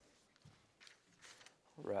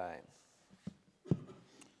Right.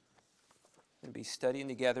 We'll be studying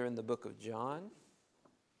together in the book of John.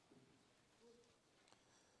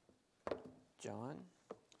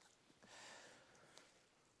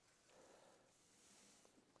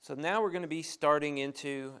 So now we're going to be starting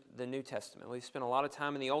into the New Testament. We've spent a lot of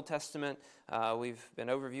time in the Old Testament. We've been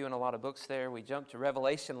overviewing a lot of books there. We jumped to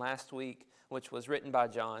Revelation last week, which was written by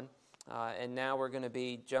John. And now we're going to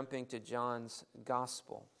be jumping to John's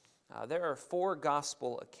Gospel. There are 4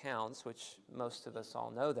 Gospel accounts, which most of us all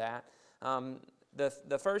know that.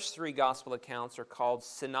 The first 3 Gospel accounts are called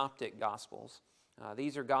Synoptic Gospels.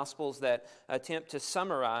 These are Gospels that attempt to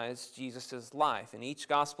summarize Jesus' life. And each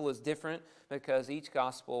Gospel is different because each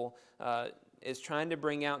Gospel is trying to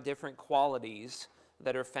bring out different qualities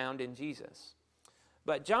that are found in Jesus.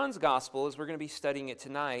 But John's Gospel, as we're going to be studying it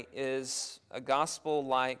tonight, is a Gospel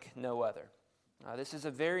like no other. This is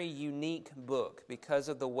a very unique book because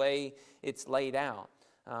of the way it's laid out.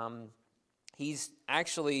 He's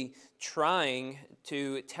actually trying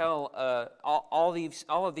to tell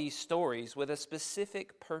all of these stories with a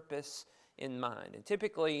specific purpose in mind. And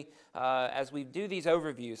typically, as we do these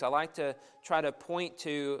overviews, I like to try to point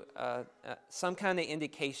to some kind of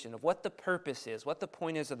indication of what the purpose is, what the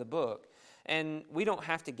point is of the book. And we don't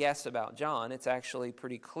have to guess about John. It's actually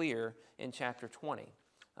pretty clear in chapter 20.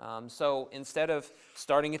 So instead of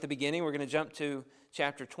starting at the beginning, we're going to jump to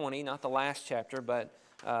chapter 20, not the last chapter, but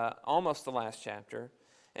almost the last chapter.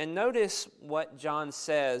 And notice what John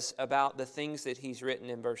says about the things that he's written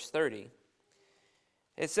in verse 30.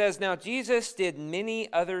 It says, "Now Jesus did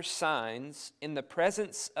many other signs in the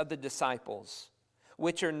presence of the disciples,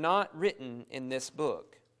 which are not written in this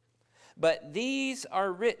book. But these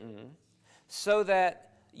are written so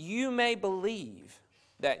that you may believe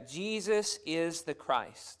that Jesus is the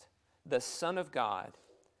Christ, the Son of God,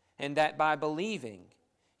 and that by believing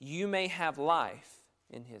you may have life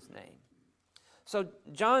in his name." So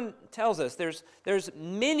John tells us there's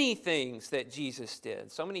many things that Jesus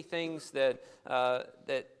did, so many things that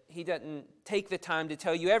he doesn't take the time to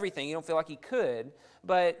tell you everything. You don't feel like he could,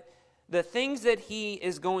 but the things that he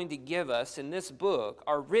is going to give us in this book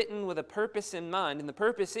are written with a purpose in mind, and the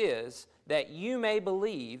purpose is that you may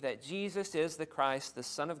believe that Jesus is the Christ, the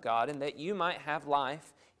Son of God, and that you might have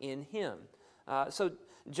life in him. So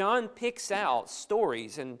John picks out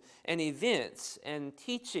stories and events and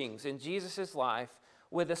teachings in Jesus' life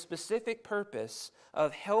with a specific purpose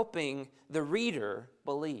of helping the reader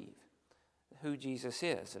believe who Jesus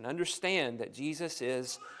is and understand that Jesus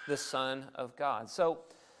is the Son of God. So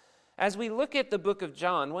as we look at the book of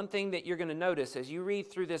John, one thing that you're going to notice as you read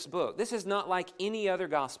through this book, this is not like any other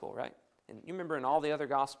gospel, right? And you remember in all the other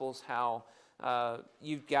gospels how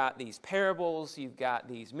you've got these parables, you've got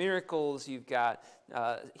these miracles, you've got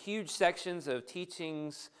huge sections of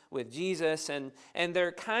teachings with Jesus, and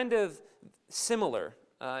they're kind of similar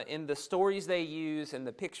in the stories they use and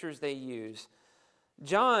the pictures they use.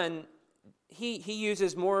 John, he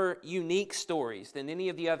uses more unique stories than any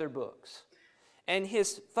of the other books. And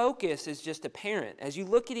his focus is just apparent. As you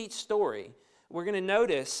look at each story, we're going to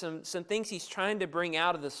notice some things he's trying to bring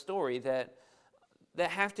out of the story that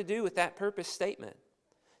have to do with that purpose statement,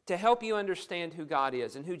 to help you understand who God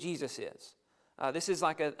is and who Jesus is. This is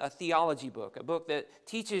like a theology book, a book that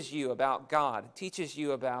teaches you about God, teaches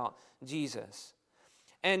you about Jesus.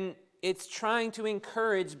 And it's trying to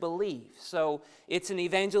encourage belief. So it's an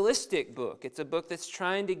evangelistic book. It's a book that's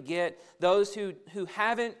trying to get those who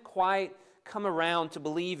haven't quite come around to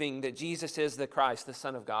believing that Jesus is the Christ, the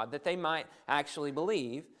Son of God, that they might actually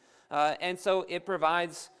believe. And so it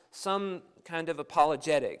provides some kind of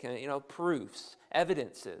apologetic, proofs,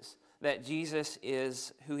 evidences that Jesus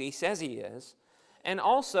is who he says he is. And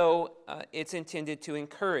also, it's intended to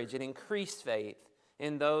encourage and increase faith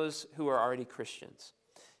in those who are already Christians.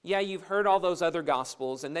 Yeah, you've heard all those other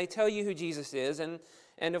gospels, and they tell you who Jesus is, and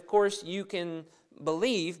of course you can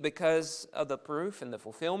believe because of the proof and the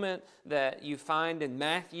fulfillment that you find in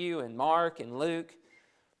Matthew and Mark and Luke.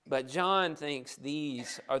 But John thinks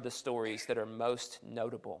these are the stories that are most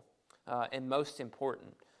notable and most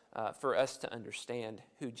important for us to understand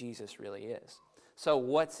who Jesus really is. So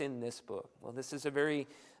what's in this book? Well, this is a very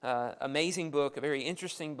amazing book, a very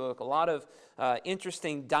interesting book, a lot of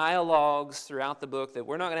interesting dialogues throughout the book that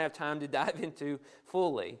we're not going to have time to dive into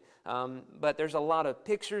fully. But there's a lot of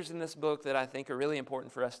pictures in this book that I think are really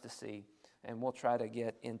important for us to see, and we'll try to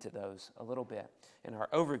get into those a little bit in our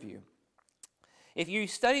overview. If you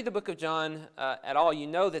study the book of John at all, you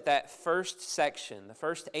know that first section, the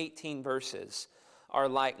first 18 verses, are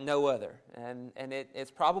like no other. And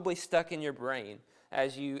it's probably stuck in your brain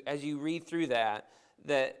as you read through that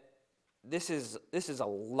this is a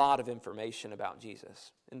lot of information about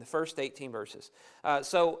Jesus in the first 18 verses.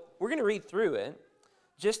 So we're going to read through it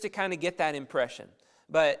just to kind of get that impression.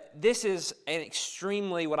 But this is an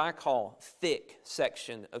extremely, what I call, thick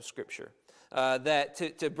section of Scripture. That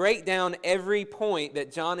to break down every point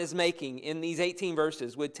that John is making in these 18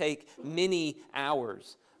 verses would take many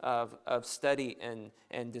hours of study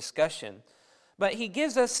and discussion. But he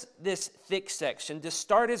gives us this thick section to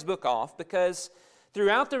start his book off, because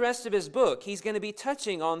throughout the rest of his book, he's going to be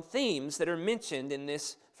touching on themes that are mentioned in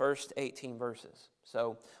this first 18 verses.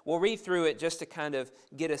 So we'll read through it just to kind of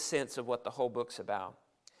get a sense of what the whole book's about.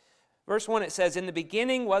 Verse 1, it says, "In the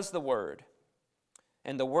beginning was the Word,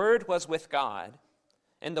 and the Word was with God,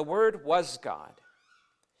 and the Word was God.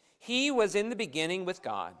 He was in the beginning with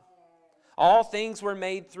God. All things were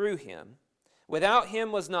made through him. Without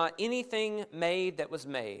him was not anything made that was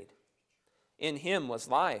made. In him was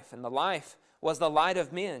life, and the life was the light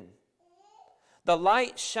of men. The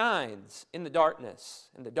light shines in the darkness,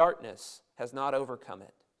 and the darkness has not overcome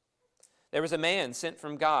it. There was a man sent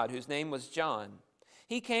from God whose name was John.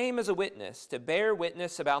 He came as a witness to bear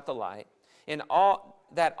witness about the light, and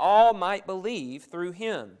that all might believe through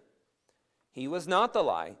him. He was not the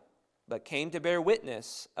light, but came to bear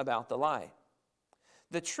witness about the light.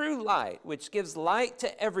 The true light, which gives light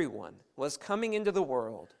to everyone, was coming into the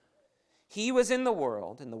world. He was in the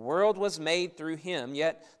world, and the world was made through him,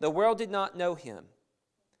 yet the world did not know him.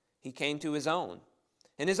 He came to his own,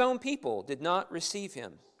 and his own people did not receive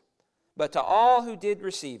him. But to all who did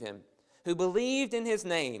receive him, who believed in his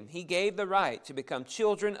name, he gave the right to become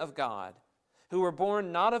children of God, who were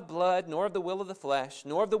born not of blood, nor of the will of the flesh,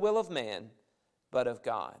 nor of the will of man, but of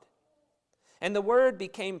God. And the Word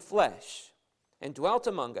became flesh and dwelt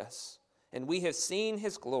among us, and we have seen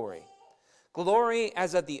his glory. Glory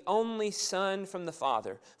as of the only Son from the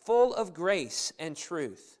Father, full of grace and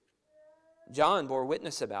truth. John bore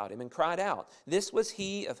witness about him and cried out, 'This was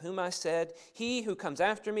he of whom I said, he who comes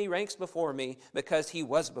after me ranks before me, because he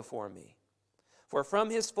was before me. For from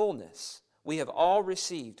his fullness we have all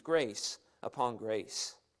received grace upon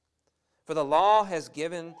grace. For the law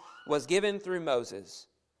was given through Moses.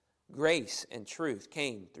 Grace and truth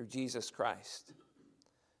came through Jesus Christ.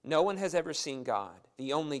 No one has ever seen God,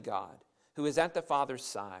 the only God, who is at the Father's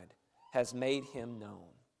side, has made him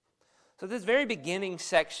known.'" So this very beginning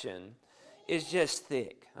section is just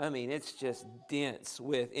thick. I mean, it's just dense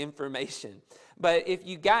with information. But if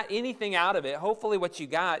you got anything out of it, hopefully what you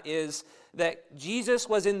got is that Jesus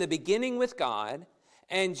was in the beginning with God,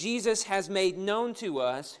 and Jesus has made known to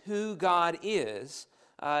us who God is,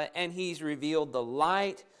 and he's revealed the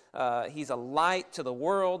light. He's a light to the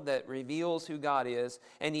world that reveals who God is,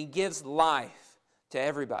 and he gives life to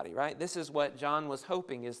everybody, right? This is what John was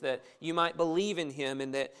hoping, is that you might believe in him,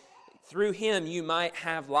 and that through him you might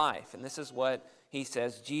have life. And this is what he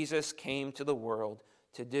says Jesus came to the world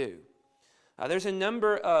to do. There's a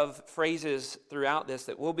number of phrases throughout this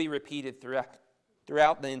that will be repeated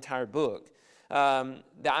throughout the entire book. The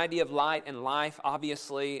idea of light and life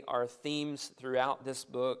obviously are themes throughout this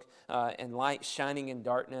book, and light shining in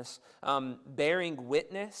darkness. Bearing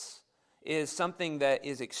witness is something that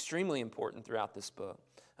is extremely important throughout this book.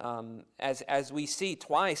 As we see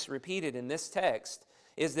twice repeated in this text,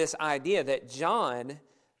 is this idea that John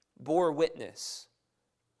bore witness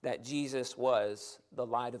that Jesus was the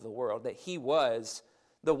light of the world, that he was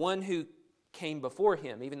the one who came before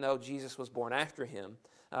him, even though Jesus was born after him.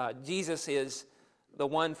 Jesus is the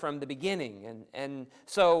one from the beginning. And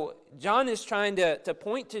so John is trying to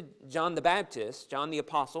point to John the Baptist, John the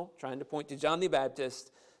Apostle, trying to point to John the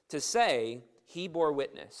Baptist to say he bore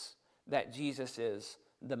witness that Jesus is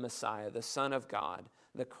the Messiah, the Son of God,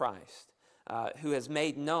 the Christ, who has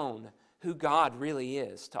made known who God really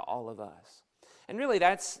is to all of us. And really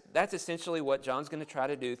that's essentially what John's going to try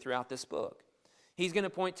to do throughout this book. He's going to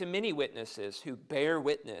point to many witnesses who bear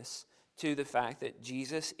witness to the fact that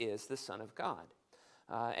Jesus is the Son of God.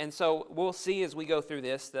 And so we'll see as we go through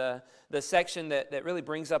this, the section that really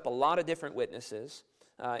brings up a lot of different witnesses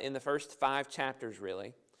in the first 5 chapters,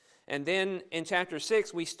 really. And then in chapter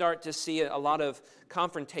 6, we start to see a lot of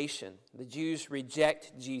confrontation. The Jews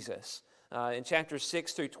reject Jesus. In chapters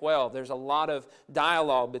 6 through 12, there's a lot of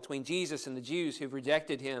dialogue between Jesus and the Jews who've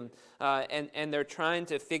rejected him, and they're trying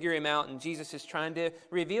to figure him out, and Jesus is trying to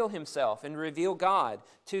reveal himself and reveal God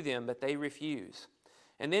to them, but they refuse.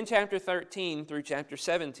 And then chapter 13 through chapter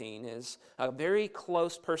 17 is a very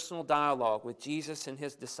close personal dialogue with Jesus and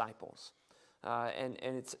his disciples. And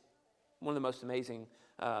it's one of the most amazing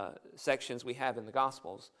sections we have in the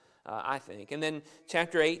Gospels. I think. And then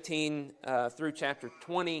chapter 18 through chapter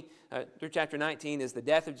 20, through chapter 19 is the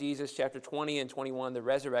death of Jesus. Chapter 20 and 21, the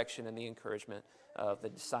resurrection and the encouragement of the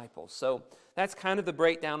disciples. So that's kind of the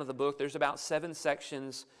breakdown of the book. There's about 7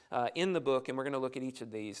 sections in the book, and we're going to look at each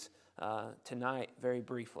of these tonight very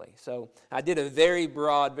briefly. So I did a very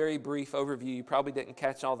broad, very brief overview. You probably didn't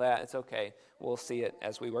catch all that. It's okay. We'll see it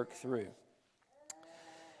as we work through.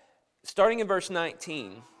 Starting in verse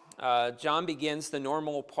 19, John begins the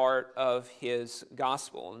normal part of his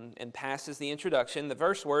gospel and passes the introduction. The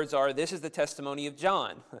verse words are, "This is the testimony of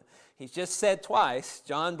John." He's just said twice,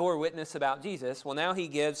 John bore witness about Jesus. Well, now he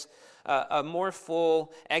gives a more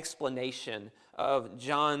full explanation of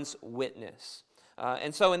John's witness.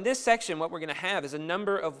 And so in this section, what we're going to have is a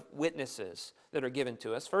number of witnesses that are given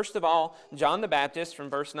to us. First of all, John the Baptist from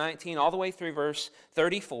verse 19 all the way through verse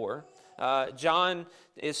 34. John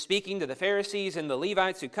is speaking to the Pharisees and the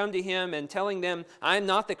Levites who come to him and telling them, "I'm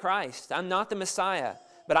not the Christ, I'm not the Messiah,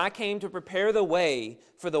 but I came to prepare the way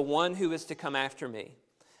for the one who is to come after me."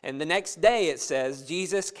 And the next day it says,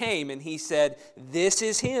 Jesus came and he said, "This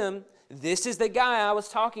is him, this is the guy I was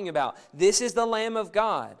talking about, this is the Lamb of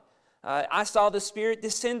God. I saw the Spirit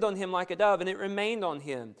descend on him like a dove, and it remained on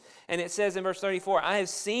him." And it says in verse 34, "I have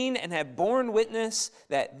seen and have borne witness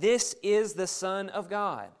that this is the Son of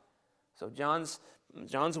God." So John's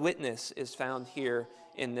witness is found here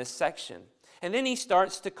in this section. And then he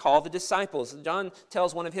starts to call the disciples. John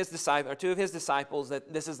tells one of his disciples, or 2 of his disciples,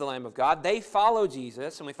 that this is the Lamb of God. They follow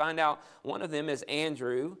Jesus, and we find out one of them is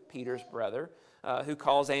Andrew, Peter's brother, who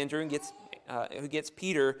calls Andrew and who gets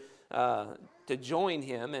Peter to join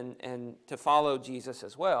him and to follow Jesus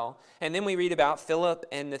as well. And then we read about Philip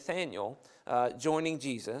and Nathanael joining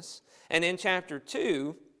Jesus. And in chapter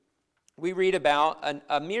 2, we read about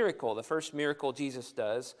a miracle, the first miracle Jesus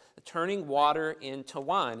does, turning water into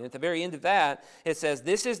wine. And at the very end of that, it says,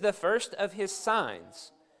 "This is the first of his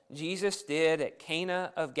signs Jesus did at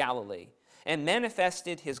Cana of Galilee and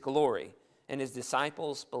manifested his glory, and his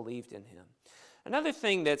disciples believed in him." Another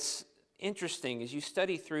thing that's interesting as you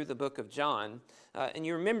study through the book of John, and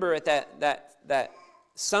you remember at that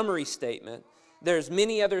summary statement, there's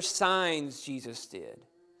many other signs Jesus did,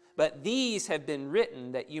 but these have been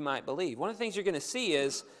written that you might believe. One of the things you're going to see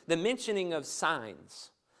is the mentioning of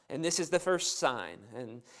signs, and this is the first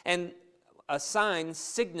sign, and a sign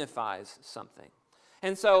signifies something.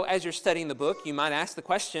 And so as you're studying the book, you might ask the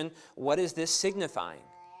question, what is this signifying?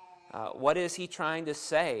 What is he trying to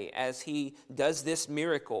say as he does this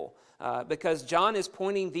miracle? Because John is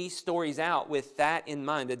pointing these stories out with that in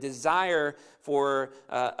mind, a desire for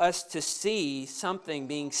us to see something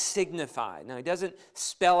being signified. Now, he doesn't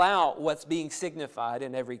spell out what's being signified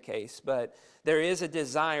in every case, but there is a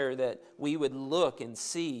desire that we would look and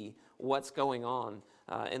see what's going on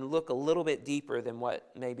and look a little bit deeper than what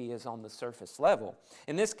maybe is on the surface level.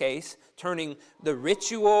 In this case, turning the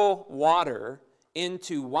ritual water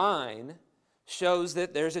into wine shows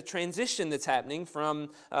that there's a transition that's happening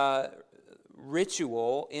from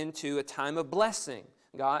ritual into a time of blessing.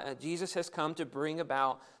 Jesus has come to bring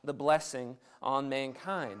about the blessing on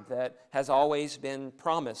mankind that has always been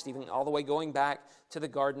promised, even all the way going back to the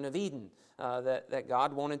Garden of Eden, that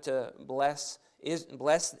God wanted to bless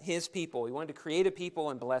his people. He wanted to create a people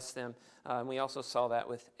and bless them. And we also saw that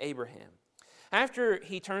with Abraham. After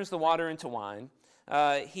he turns the water into wine,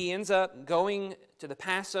 he ends up going to the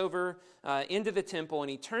Passover into the temple, and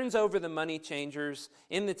he turns over the money changers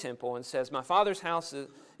in the temple and says, "My Father's house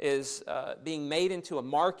is being made into a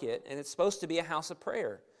market, and it's supposed to be a house of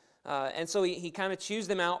prayer." And so he kind of chews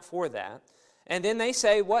them out for that. And then they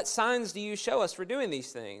say, "What signs do you show us for doing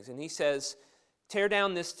these things?" And he says, "Tear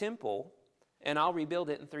down this temple, and I'll rebuild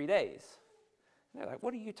it in 3 days." And they're like,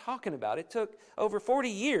 "What are you talking about? It took over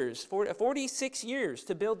 46 years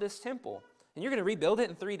to build this temple. And you're going to rebuild it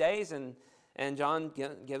in 3 days?" And John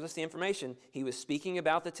gives us the information. He was speaking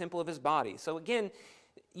about the temple of his body. So again,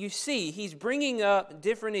 you see, he's bringing up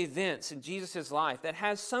different events in Jesus' life that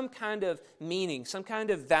has some kind of meaning, some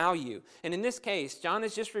kind of value. And in this case, John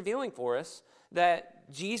is just revealing for us that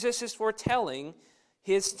Jesus is foretelling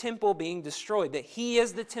his temple being destroyed, that he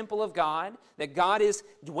is the temple of God, that God is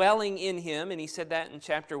dwelling in him. And he said that in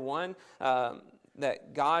chapter 1,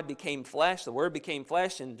 that God became flesh, the Word became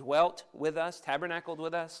flesh and dwelt with us, tabernacled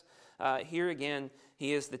with us. Here again,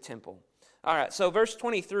 he is the temple. All right, so verse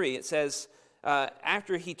 23, it says,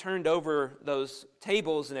 after he turned over those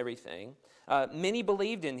tables and everything, many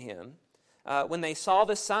believed in him when they saw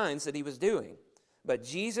the signs that he was doing. But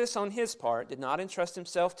Jesus, on his part, did not entrust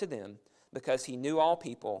himself to them, because he knew all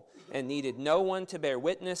people and needed no one to bear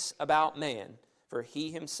witness about man, for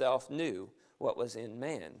he himself knew what was in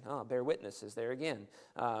man. Bear witness is there again.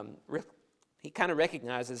 He kind of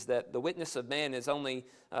recognizes that the witness of man is only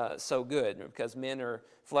so good because men are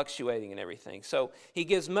fluctuating and everything. So he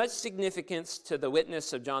gives much significance to the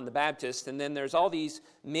witness of John the Baptist, and then there's all these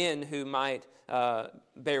men who might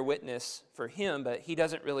bear witness for him, but he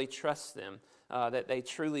doesn't really trust them, that they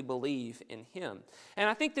truly believe in him. And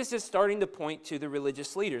I think this is starting to point to the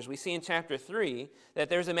religious leaders. We see in chapter 3 that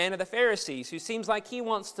there's a man of the Pharisees who seems like he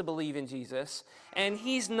wants to believe in Jesus, and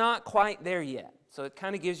he's not quite there yet. So it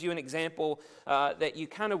kind of gives you an example that you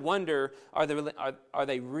kind of wonder, are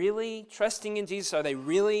they really trusting in Jesus? Are they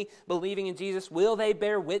really believing in Jesus? Will they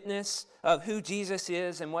bear witness of who Jesus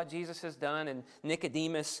is and what Jesus has done? And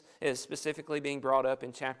Nicodemus is specifically being brought up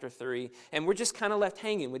in chapter 3. And we're just kind of left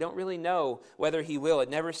hanging. We don't really know whether he will. It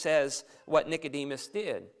never says what Nicodemus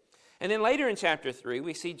did. And then later in chapter 3,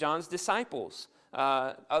 we see John's disciples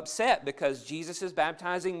upset because Jesus is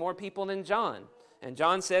baptizing more people than John. And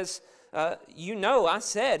John says, I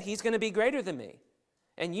said he's going to be greater than me.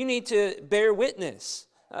 And you need to bear witness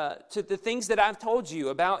to the things that I've told you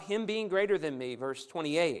about him being greater than me, verse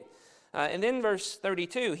 28. And then verse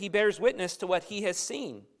 32, he bears witness to what he has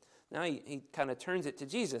seen. Now he kind of turns it to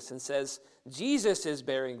Jesus and says, Jesus is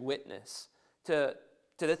bearing witness to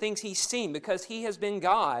the things he's seen because he has been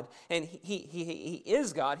God and he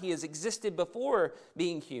is God. He has existed before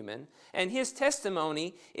being human. And his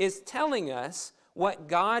testimony is telling us what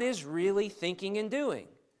God is really thinking and doing.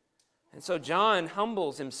 And so John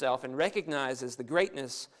humbles himself and recognizes the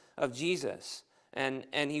greatness of Jesus. And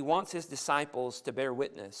he wants his disciples to bear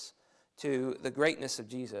witness to the greatness of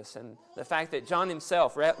Jesus and the fact that John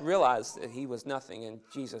himself realized that he was nothing and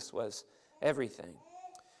Jesus was everything.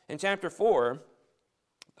 In chapter 4,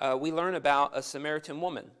 we learn about a Samaritan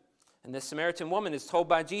woman. And this Samaritan woman is told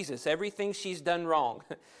by Jesus everything she's done wrong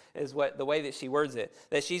is what the way that she words it.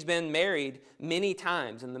 That she's been married many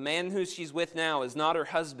times, and the man who she's with now is not her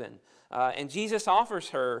husband. And Jesus offers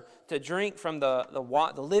her to drink from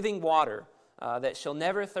the living water that she'll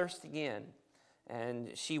never thirst again.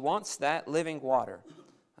 And she wants that living water.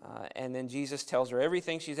 And then Jesus tells her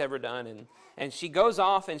everything she's ever done. And she goes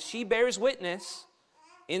off and she bears witness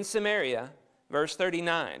in Samaria, verse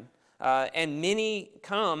 39. And many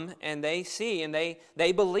come and they see and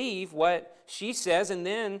they believe what she says. And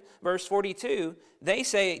then verse 42, they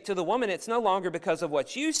say to the woman, it's no longer because of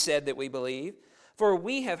what you said that we believe, for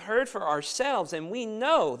we have heard for ourselves and we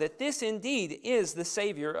know that this indeed is the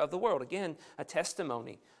Savior of the world. Again, a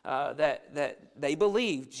testimony that they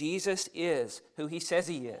believe Jesus is who he says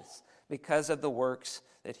he is because of the works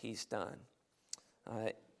that he's done.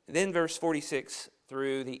 Then verse 46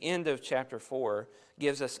 through the end of chapter 4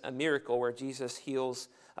 gives us a miracle where Jesus heals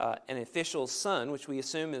an official's son, which we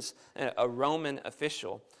assume is a Roman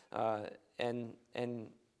official. And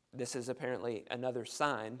this is apparently another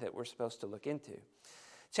sign that we're supposed to look into.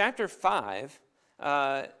 Chapter 5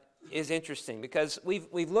 is interesting because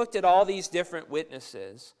we've looked at all these different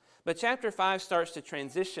witnesses, but chapter 5 starts to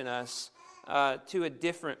transition us to a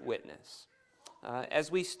different witness. As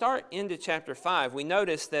we start into chapter 5, we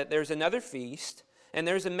notice that there's another feast, and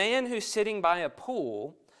there's a man who's sitting by a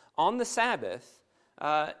pool on the Sabbath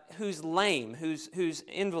who's lame, who's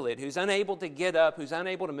invalid, who's unable to get up, who's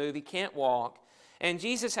unable to move, he can't walk. And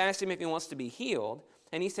Jesus asks him if he wants to be healed,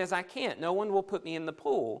 and he says, I can't. No one will put me in the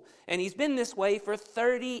pool. And he's been this way for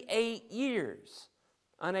 38 years,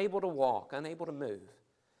 unable to walk, unable to move.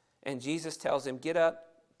 And Jesus tells him, get up,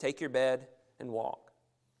 take your bed, and walk.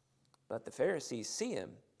 But the Pharisees see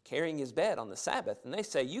him carrying his bed on the Sabbath, and they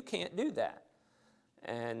say, you can't do that.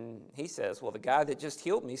 And he says, well, the guy that just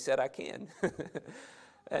healed me said I can.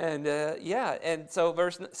 And so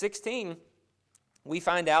verse 16, we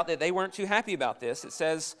find out that they weren't too happy about this. It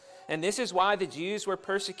says, and this is why the Jews were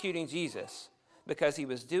persecuting Jesus, because he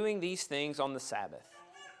was doing these things on the Sabbath.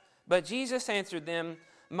 But Jesus answered them,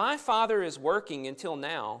 my Father is working until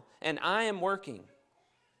now, and I am working.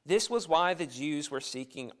 This was why the Jews were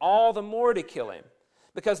seeking all the more to kill him,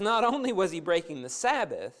 because not only was he breaking the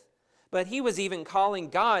Sabbath, but he was even calling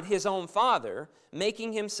God his own Father,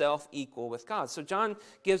 making himself equal with God. So John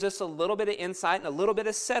gives us a little bit of insight and a little bit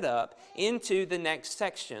of setup into the next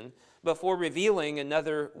section before revealing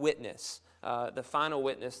another witness, the final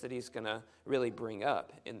witness that he's going to really bring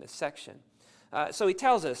up in this section. So he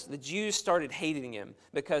tells us the Jews started hating him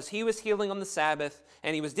because he was healing on the Sabbath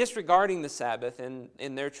and he was disregarding the Sabbath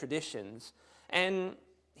in their traditions. And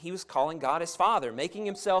he was calling God his Father, making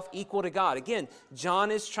himself equal to God. Again, John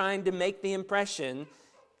is trying to make the impression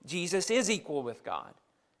Jesus is equal with God.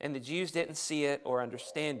 And the Jews didn't see it or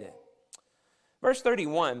understand it. Verse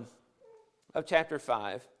 31 of chapter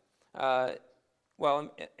 5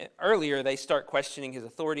 Well, earlier they start questioning his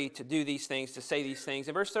authority to do these things, to say these things.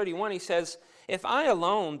 In verse 31, he says, "If I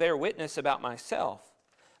alone bear witness about myself,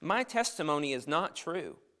 my testimony is not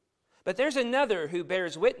true. But there's another who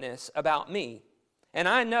bears witness about me, and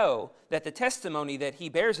I know that the testimony that he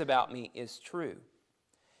bears about me is true.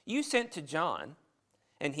 You sent to John,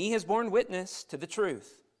 and he has borne witness to the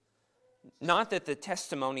truth. Not that the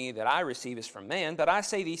testimony that I receive is from man, but I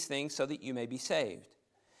say these things so that you may be saved.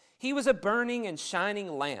 He was a burning and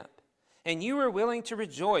shining lamp, and you were willing to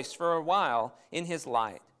rejoice for a while in his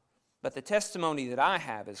light. But the testimony that I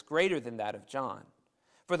have is greater than that of John.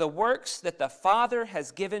 For the works that the Father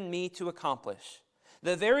has given me to accomplish,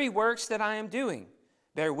 the very works that I am doing,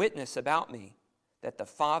 bear witness about me that the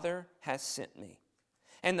Father has sent me.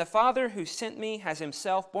 And the Father who sent me has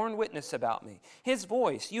himself borne witness about me. His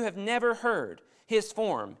voice you have never heard, his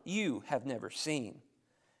form you have never seen.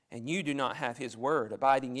 And you do not have his word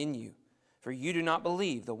abiding in you, for you do not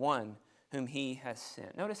believe the one whom he has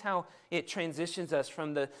sent." Notice how it transitions us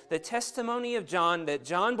from the testimony of John, that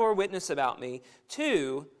John bore witness about me,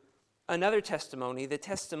 to another testimony, the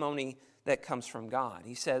testimony that comes from God.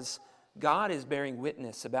 He says, God is bearing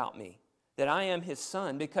witness about me, that I am his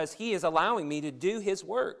son, because he is allowing me to do his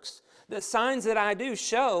works. The signs that I do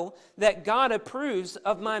show that God approves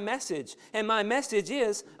of my message. And my message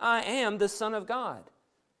is, I am the Son of God.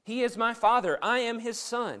 He is my Father. I am his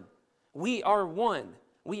son. We are one.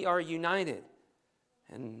 We are united.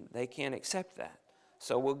 And they can't accept that.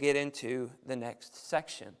 So we'll get into the next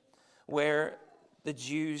section, where the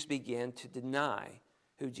Jews begin to deny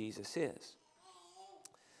who Jesus is.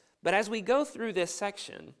 But as we go through this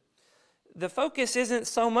section, the focus isn't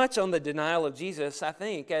so much on the denial of Jesus, I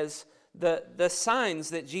think, as the signs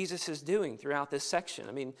that Jesus is doing throughout this section.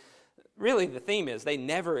 I mean, really the theme is they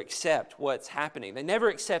never accept what's happening. They never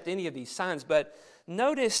accept any of these signs, but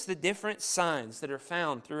notice the different signs that are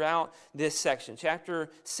found throughout this section,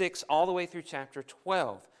 chapter 6 all the way through chapter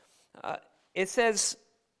 12. It says,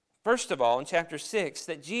 first of all, in chapter 6,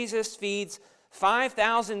 that Jesus feeds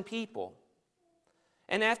 5,000 people.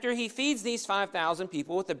 And after he feeds these 5,000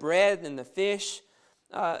 people with the bread and the fish,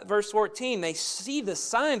 verse 14, they see the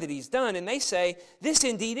sign that he's done, and they say, this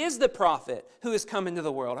indeed is the prophet who has come into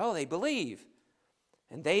the world. Oh, they believe.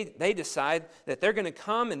 And they decide that they're going to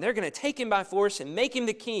come and they're going to take him by force and make him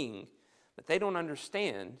the king. But they don't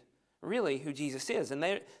understand really who Jesus is. And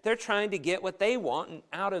they're trying to get what they want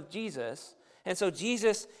out of Jesus. And so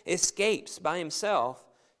Jesus escapes by himself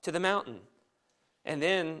to the mountain. And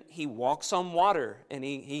then he walks on water, and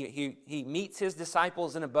he meets his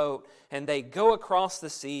disciples in a boat, and they go across the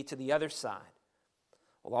sea to the other side.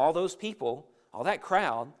 Well, all those people, all that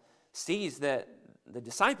crowd, sees that the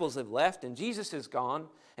disciples have left and Jesus is gone,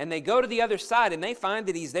 and they go to the other side, and they find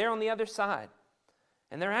that he's there on the other side.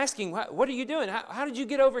 And they're asking, what are you doing? How did you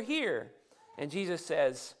get over here? And Jesus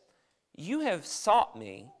says, you have sought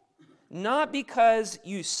me, not because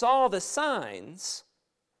you saw the signs,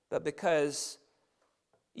 but because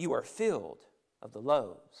you are filled of the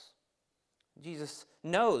loaves. Jesus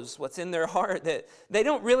knows what's in their heart, that they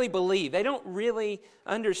don't really believe. They don't really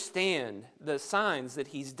understand the signs that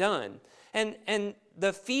he's done. And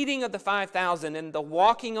the feeding of the 5,000 and the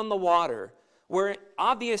walking on the water were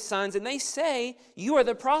obvious signs. And they say, you are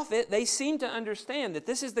the prophet. They seem to understand that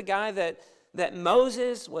this is the guy that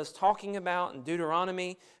Moses was talking about in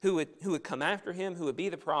Deuteronomy, who would come after him, who would be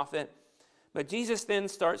the prophet. But Jesus then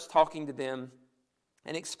starts talking to them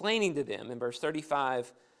and explaining to them. In verse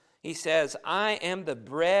 35, he says, I am the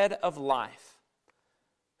bread of life.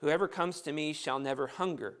 Whoever comes to me shall never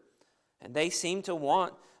hunger. And they seem to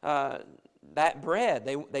want that bread.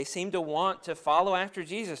 They seem to want to follow after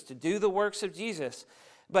Jesus, to do the works of Jesus.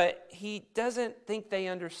 But he doesn't think they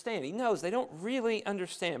understand. He knows they don't really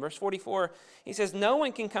understand. Verse 44, he says, no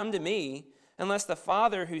one can come to me unless the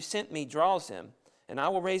Father who sent me draws him, and I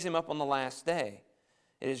will raise him up on the last day.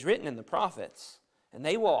 It is written in the prophets, and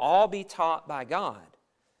they will all be taught by God.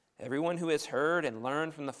 Everyone who has heard and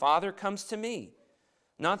learned from the Father comes to me.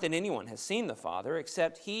 Not that anyone has seen the Father,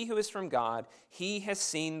 except he who is from God, he has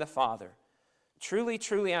seen the Father. Truly,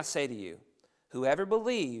 truly, I say to you, whoever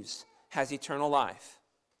believes has eternal life.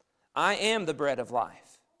 I am the bread of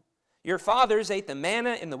life. Your fathers ate the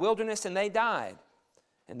manna in the wilderness, and they died.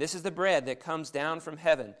 And this is the bread that comes down from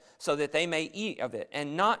heaven, so that they may eat of it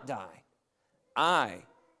and not die. I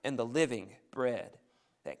am the living bread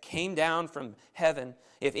that came down from heaven.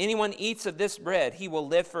 If anyone eats of this bread, he will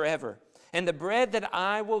live forever. And the bread that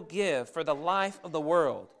I will give for the life of the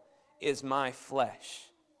world is my flesh.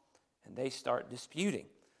 And they start disputing,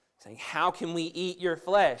 saying, how can we eat your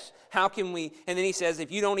flesh? How can we? And then he says,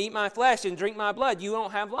 if you don't eat my flesh and drink my blood, you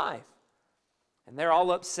won't have life. And they're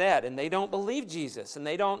all upset, and they don't believe Jesus, and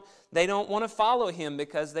they don't want to follow him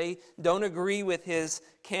because they don't agree with his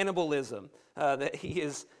cannibalism that he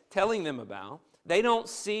is telling them about. They don't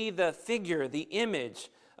see the figure, the image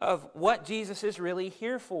of what Jesus is really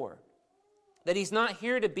here for. That he's not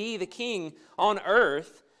here to be the king on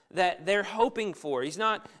earth that they're hoping for. He's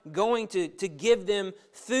not going to give them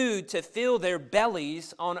food to fill their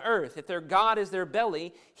bellies on earth. If their God is their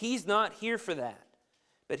belly, he's not here for that.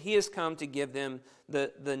 But he has come to give them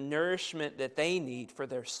the nourishment that they need for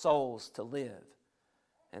their souls to live.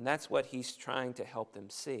 And that's what he's trying to help them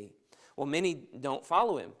see. Well, many don't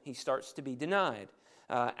follow him. He starts to be denied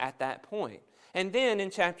at that point. And then in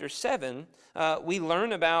chapter 7, we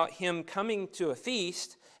learn about him coming to a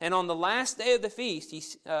feast. And on the last day of the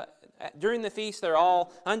feast, during the feast, they're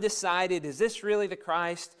all undecided. Is this really the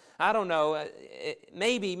Christ? I don't know.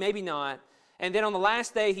 Maybe, maybe not. And then on the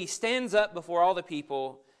last day, he stands up before all the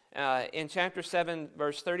people in chapter 7,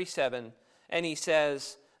 verse 37, and he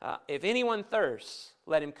says, if anyone thirsts,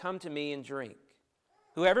 let him come to me and drink.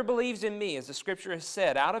 Whoever believes in me, as the scripture has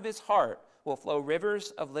said, out of his heart will flow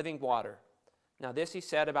rivers of living water. Now this he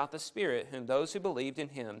said about the Spirit, whom those who believed in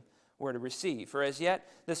him were to receive. For as yet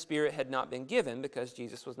the Spirit had not been given, because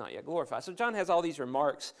Jesus was not yet glorified. So John has all these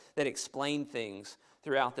remarks that explain things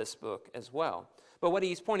throughout this book as well. But what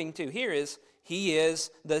he's pointing to here is he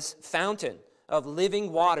is this fountain of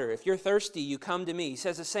living water. If you're thirsty, you come to me. He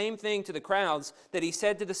says the same thing to the crowds that he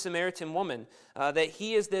said to the Samaritan woman, that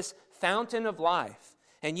he is this fountain of life.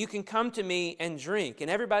 And you can come to me and drink. And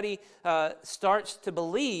everybody starts to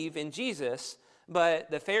believe in Jesus,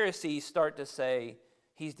 but the Pharisees start to say,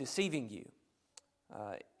 he's deceiving you.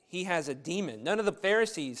 He has a demon. None of the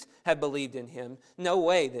Pharisees have believed in him. No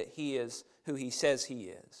way that he is who he says he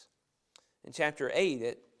is. In chapter 8,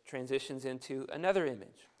 it transitions into another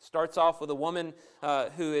image. It starts off with a woman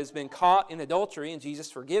who has been caught in adultery, and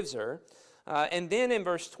Jesus forgives her. And then in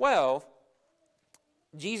verse 12,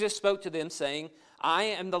 Jesus spoke to them saying, I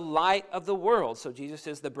am the light of the world. So Jesus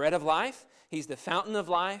is the bread of life. He's the fountain of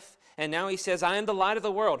life. And now he says, I am the light of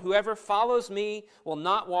the world. Whoever follows me will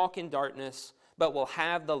not walk in darkness, but will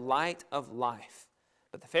have the light of life.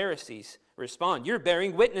 But the Pharisees respond, you're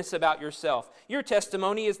bearing witness about yourself. Your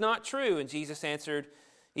testimony is not true. And Jesus answered,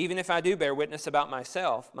 even if I do bear witness about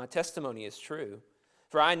myself, my testimony is true.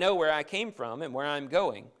 For I know where I came from and where I'm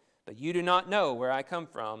going, but you do not know where I come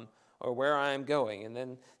from or where I am going. And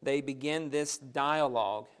then they begin this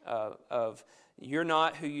dialogue of you're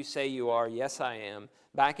not who you say you are, yes I am,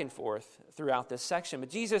 back and forth throughout this section. But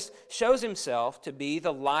Jesus shows himself to be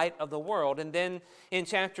the light of the world. And then in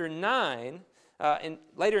chapter 9, and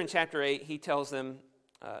later in chapter 8, he tells them,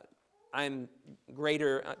 I'm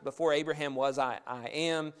greater, before Abraham was, I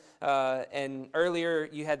am. And earlier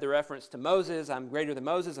you had the reference to Moses, I'm greater than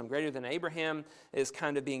Moses, I'm greater than Abraham, is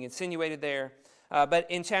kind of being insinuated there. But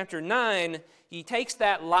in chapter 9, he takes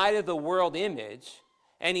that light of the world image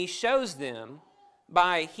and he shows them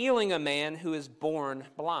by healing a man who is born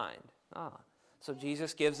blind. So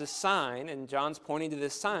Jesus gives a sign, and John's pointing to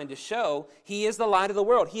this sign to show he is the light of the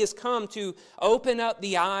world. He has come to open up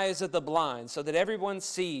the eyes of the blind so that everyone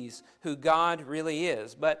sees who God really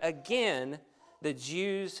is. But again, the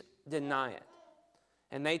Jews deny it.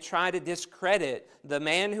 And they try to discredit the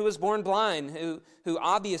man who was born blind, who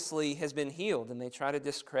obviously has been healed. And they try to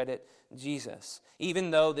discredit Jesus,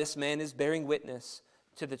 even though this man is bearing witness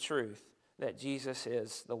to the truth that Jesus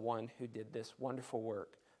is the one who did this wonderful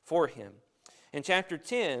work for him. In chapter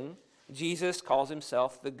 10, Jesus calls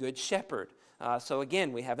himself the Good Shepherd. So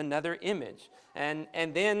again, we have another image. And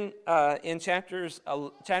then in chapter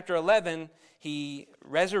 11, he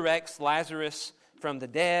resurrects Lazarus from the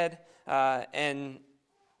dead, and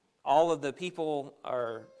all of the people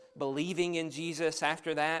are believing in Jesus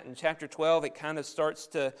after that. In chapter 12, it kind of starts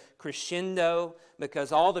to crescendo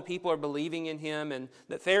because all the people are believing in him, and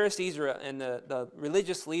the Pharisees and the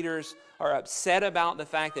religious leaders are upset about the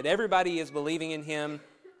fact that everybody is believing in him.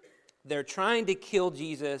 They're trying to kill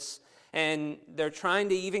Jesus, and they're trying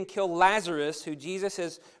to even kill Lazarus, who Jesus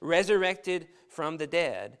has resurrected from the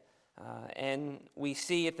dead. And we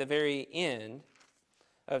see at the very end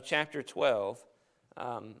of chapter 12,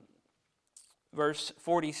 verse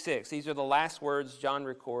 46. These are the last words John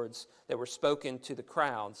records that were spoken to the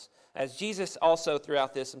crowds. As Jesus also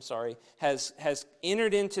throughout this, has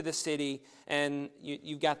entered into the city, and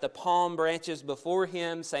you've got the palm branches before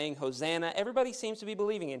him saying, Hosanna. Everybody seems to be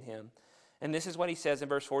believing in him. And this is what he says in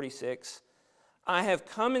verse 46. I have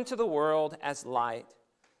come into the world as light,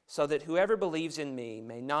 so that whoever believes in me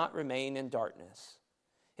may not remain in darkness.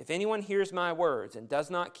 If anyone hears my words and does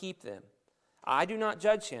not keep them, I do not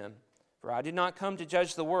judge him, For I did not come to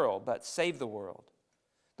judge the world, but save the world.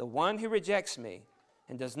 The one who rejects me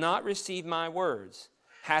and does not receive my words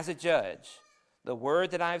has a judge. The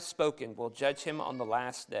word that I have spoken will judge him on the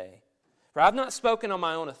last day. For I have not spoken on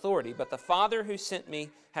my own authority, but the Father who sent me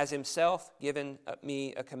has himself given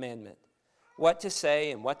me a commandment, what to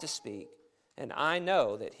say and what to speak. And I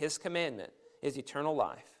know that his commandment is eternal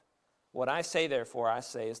life. What I say, therefore, I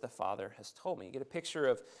say as the Father has told me. You get a picture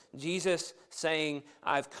of Jesus saying,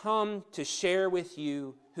 I've come to share with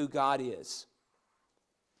you who God is.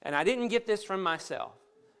 And I didn't get this from myself.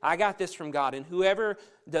 I got this from God. And whoever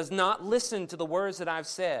does not listen to the words that I've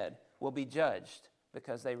said will be judged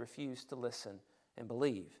because they refuse to listen and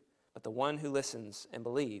believe. But the one who listens and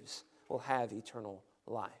believes will have eternal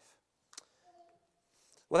life.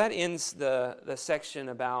 Well, that ends the section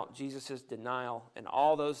about Jesus' denial and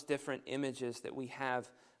all those different images that we have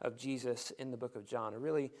of Jesus in the book of John. A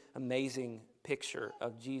really amazing picture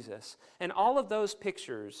of Jesus. And all of those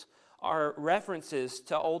pictures are references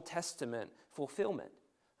to Old Testament fulfillment.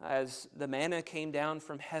 As the manna came down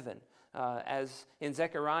from heaven, as in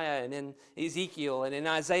Zechariah and in Ezekiel and in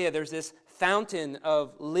Isaiah, there's this fountain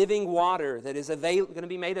of living water that is going to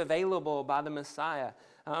be made available by the Messiah.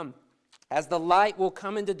 As the light will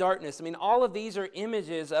come into darkness. I mean, all of these are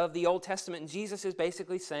images of the Old Testament. And Jesus is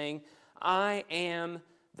basically saying, I am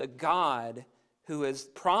the God who has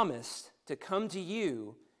promised to come to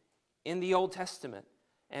you in the Old Testament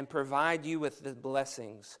and provide you with the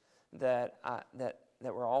blessings that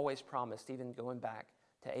were always promised, even going back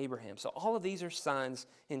to Abraham. So all of these are signs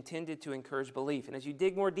intended to encourage belief. And as you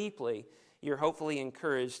dig more deeply, you're hopefully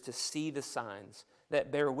encouraged to see the signs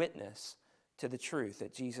that bear witness to the truth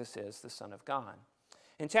that Jesus is the Son of God.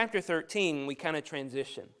 In chapter 13, we kind of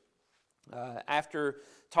transition. After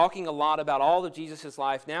talking a lot about all of Jesus'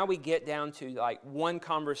 life, now we get down to like one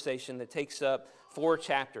conversation that takes up 4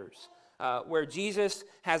 chapters, where Jesus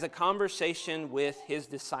has a conversation with his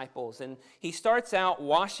disciples. And he starts out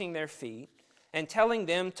washing their feet and telling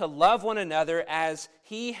them to love one another as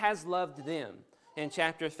he has loved them in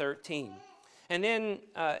chapter 13. And then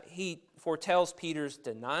he foretells Peter's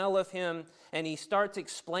denial of him, and he starts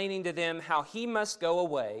explaining to them how he must go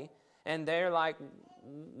away. And they're like,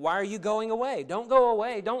 why are you going away? Don't go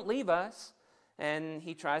away. Don't leave us. And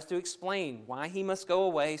he tries to explain why he must go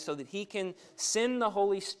away so that he can send the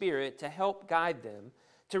Holy Spirit to help guide them,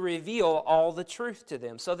 to reveal all the truth to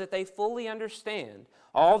them so that they fully understand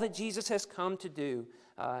all that Jesus has come to do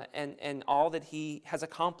and all that he has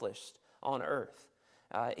accomplished on earth.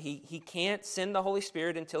 He can't send the Holy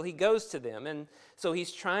Spirit until he goes to them. And so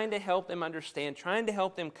he's trying to help them understand, trying to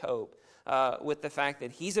help them cope with the fact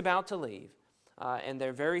that he's about to leave. And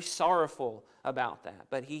they're very sorrowful about that.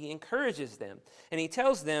 But he encourages them. And he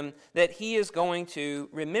tells them that he is going to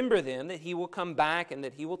remember them, that he will come back and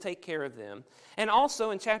that he will take care of them. And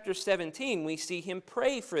also in chapter 17, we see him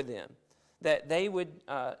pray for them, that they would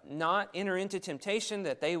not enter into temptation,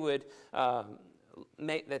 that they would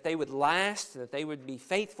last, that they would be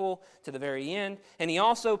faithful to the very end. And he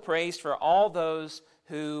also prays for all those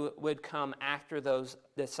who would come after those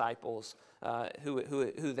disciples,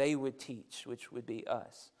 who they would teach, which would be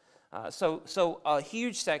us. So a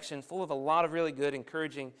huge section full of a lot of really good,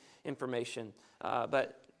 encouraging information.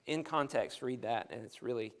 But in context, read that, and it's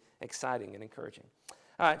really exciting and encouraging.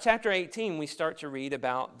 Chapter 18, we start to read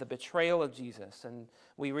about the betrayal of Jesus, and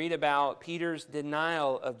we read about Peter's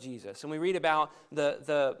denial of Jesus, and we read about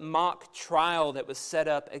the mock trial that was set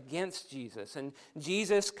up against Jesus, and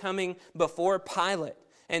Jesus coming before Pilate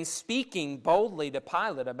and speaking boldly to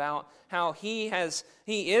Pilate about how he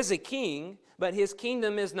is a king, but his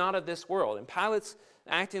kingdom is not of this world. And Pilate's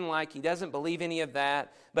acting like he doesn't believe any of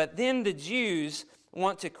that, but then the Jews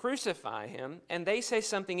want to crucify him, and they say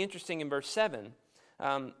something interesting in verse 7.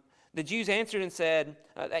 The Jews answered and said,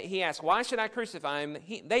 he asked, why should I crucify him?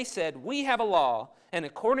 They said, we have a law, and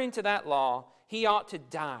according to that law, he ought to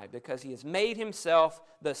die because he has made himself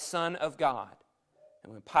the Son of God.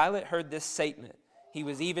 And when Pilate heard this statement, he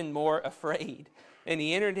was even more afraid. And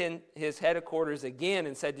he entered in his headquarters again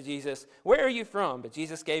and said to Jesus, where are you from? But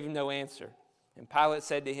Jesus gave him no answer. And Pilate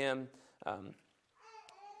said to him,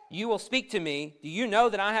 you will speak to me. Do you know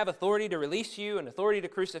that I have authority to release you and authority to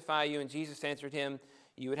crucify you? And Jesus answered him,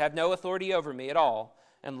 you would have no authority over me at all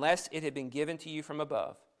unless it had been given to you from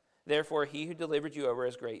above. Therefore, he who delivered you over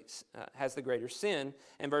has the greater sin.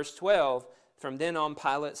 And verse 12, from then on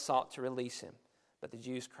Pilate sought to release him, but the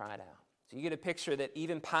Jews cried out. So you get a picture that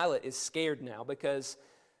even Pilate is scared now because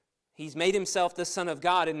he's made himself the Son of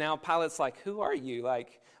God, and now Pilate's like, who are you?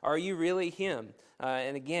 Like, are you really him?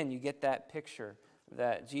 And again, you get that picture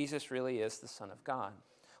that Jesus really is the Son of God.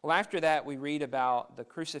 Well, after that, we read about the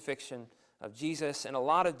crucifixion of Jesus, and a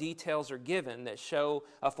lot of details are given that show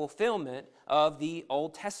a fulfillment of the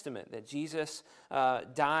Old Testament, that Jesus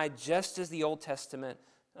died just as the Old Testament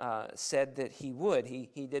said that he would.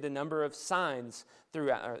 He did a number of signs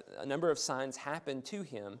throughout, a number of signs happened to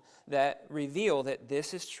him that reveal that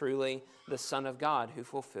this is truly the Son of God who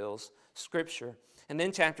fulfills Scripture. And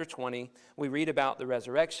then chapter 20, we read about the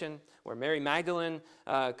resurrection, where Mary Magdalene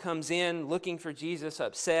comes in looking for Jesus,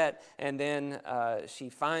 upset, and then she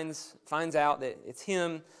finds out that it's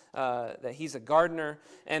him, that he's a gardener.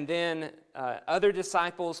 And then other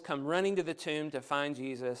disciples come running to the tomb to find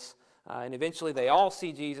Jesus. And eventually they all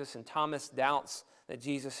see Jesus, and Thomas doubts that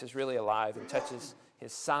Jesus is really alive and touches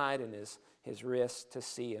his side and his wrist to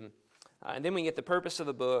see him. And then we get the purpose of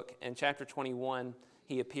the book. In chapter 21,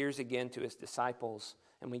 he appears again to his disciples,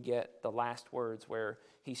 and we get the last words where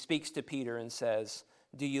he speaks to Peter and says,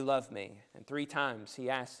 "Do you love me?" And 3 times he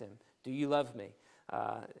asks him, "Do you love me?"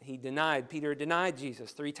 Peter denied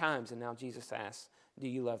Jesus 3 times, and now Jesus asks, "Do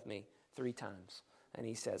you love me?" 3 times. And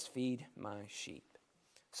he says, "Feed my sheep."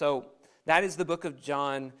 So that is the book of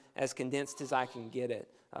John as condensed as I can get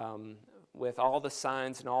it, with all the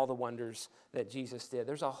signs and all the wonders that Jesus did.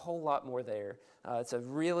 There's a whole lot more there. It's a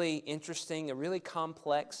really interesting, a really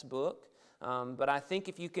complex book. But I think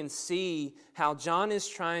if you can see how John is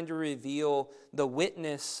trying to reveal the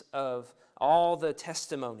witness of all the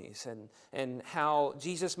testimonies and how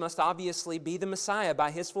Jesus must obviously be the Messiah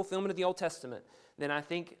by his fulfillment of the Old Testament, then I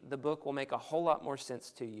think the book will make a whole lot more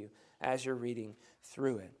sense to you as you're reading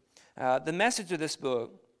through it. The message of this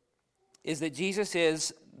book is that Jesus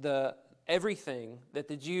is the everything that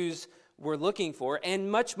the Jews were looking for, and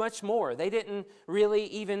much, much more. They didn't really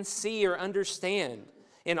even see or understand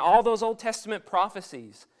in all those Old Testament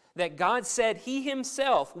prophecies that God said he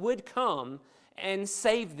himself would come and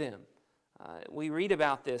save them. We read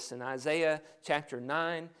about this in Isaiah chapter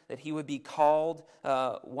 9, that he would be called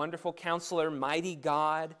Wonderful Counselor, Mighty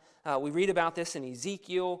God. We read about this in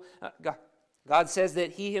Ezekiel. God says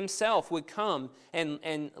that he himself would come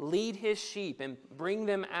and lead his sheep and bring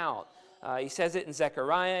them out. He says it in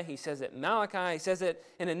Zechariah, he says it in Malachi, he says it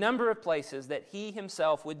in a number of places that he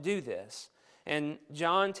himself would do this. And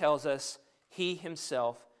John tells us he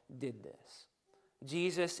himself did this.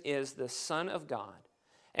 Jesus is the Son of God.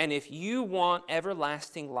 And if you want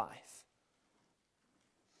everlasting life,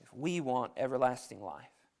 if we want everlasting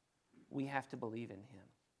life, we have to believe in him.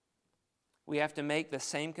 We have to make the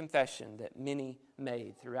same confession that many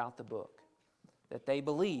made throughout the book, that they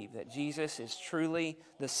believe that Jesus is truly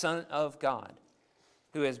the Son of God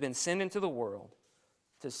who has been sent into the world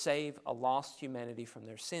to save a lost humanity from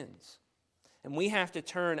their sins. And we have to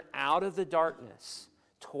turn out of the darkness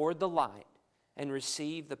toward the light and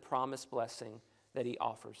receive the promised blessing that he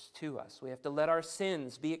offers to us. We have to let our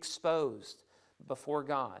sins be exposed before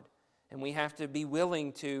God. And we have to be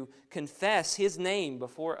willing to confess his name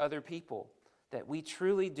before other people, that we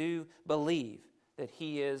truly do believe that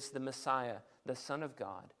he is the Messiah, the Son of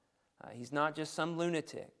God. He's not just some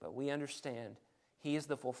lunatic, but we understand he is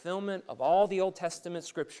the fulfillment of all the Old Testament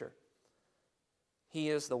Scripture. He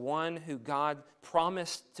is the one who God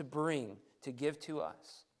promised to bring, to give to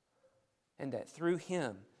us, and that through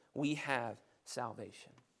him we have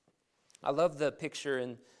salvation. I love the picture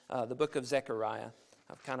in the book of Zechariah.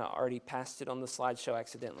 I've kind of already passed it on the slideshow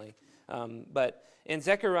accidentally. But in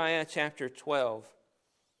Zechariah chapter 12,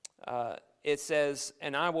 it says,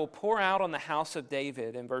 "And I will pour out on the house of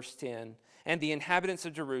David," in verse 10, "and the inhabitants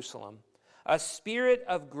of Jerusalem, a spirit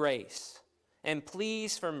of grace and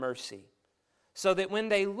pleas for mercy, so that when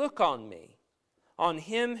they look on me, on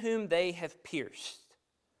him whom they have pierced,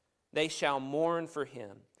 they shall mourn for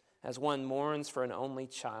him, as one mourns for an only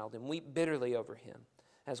child, and weep bitterly over him,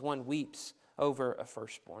 as one weeps over a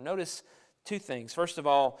firstborn." Notice 2 things. First of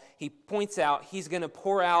all, he points out he's going to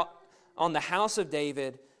pour out on the house of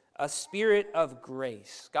David a spirit of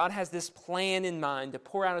grace. God has this plan in mind to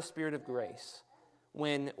pour out a spirit of grace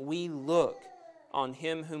when we look on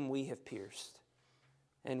him whom we have pierced,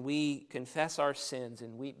 and we confess our sins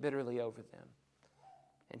and weep bitterly over them.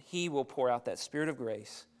 And he will pour out that spirit of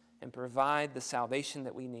grace and provide the salvation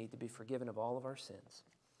that we need to be forgiven of all of our sins.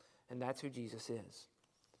 And that's who Jesus is.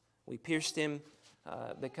 We pierced him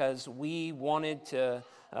because we wanted to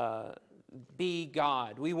be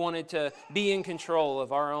God. We wanted to be in control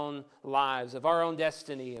of our own lives, of our own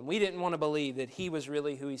destiny, and we didn't want to believe that he was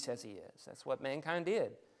really who he says he is. That's what mankind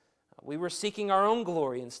did. We were seeking our own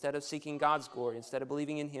glory instead of seeking God's glory, instead of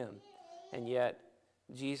believing in him. And yet,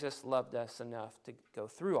 Jesus loved us enough to go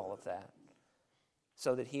through all of that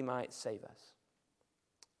so that he might save us.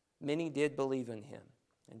 Many did believe in him,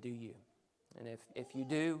 and do you. And if you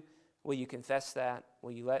do, will you confess that?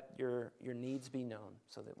 Will you let your needs be known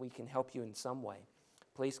so that we can help you in some way?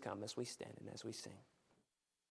 Please come as we stand and as we sing.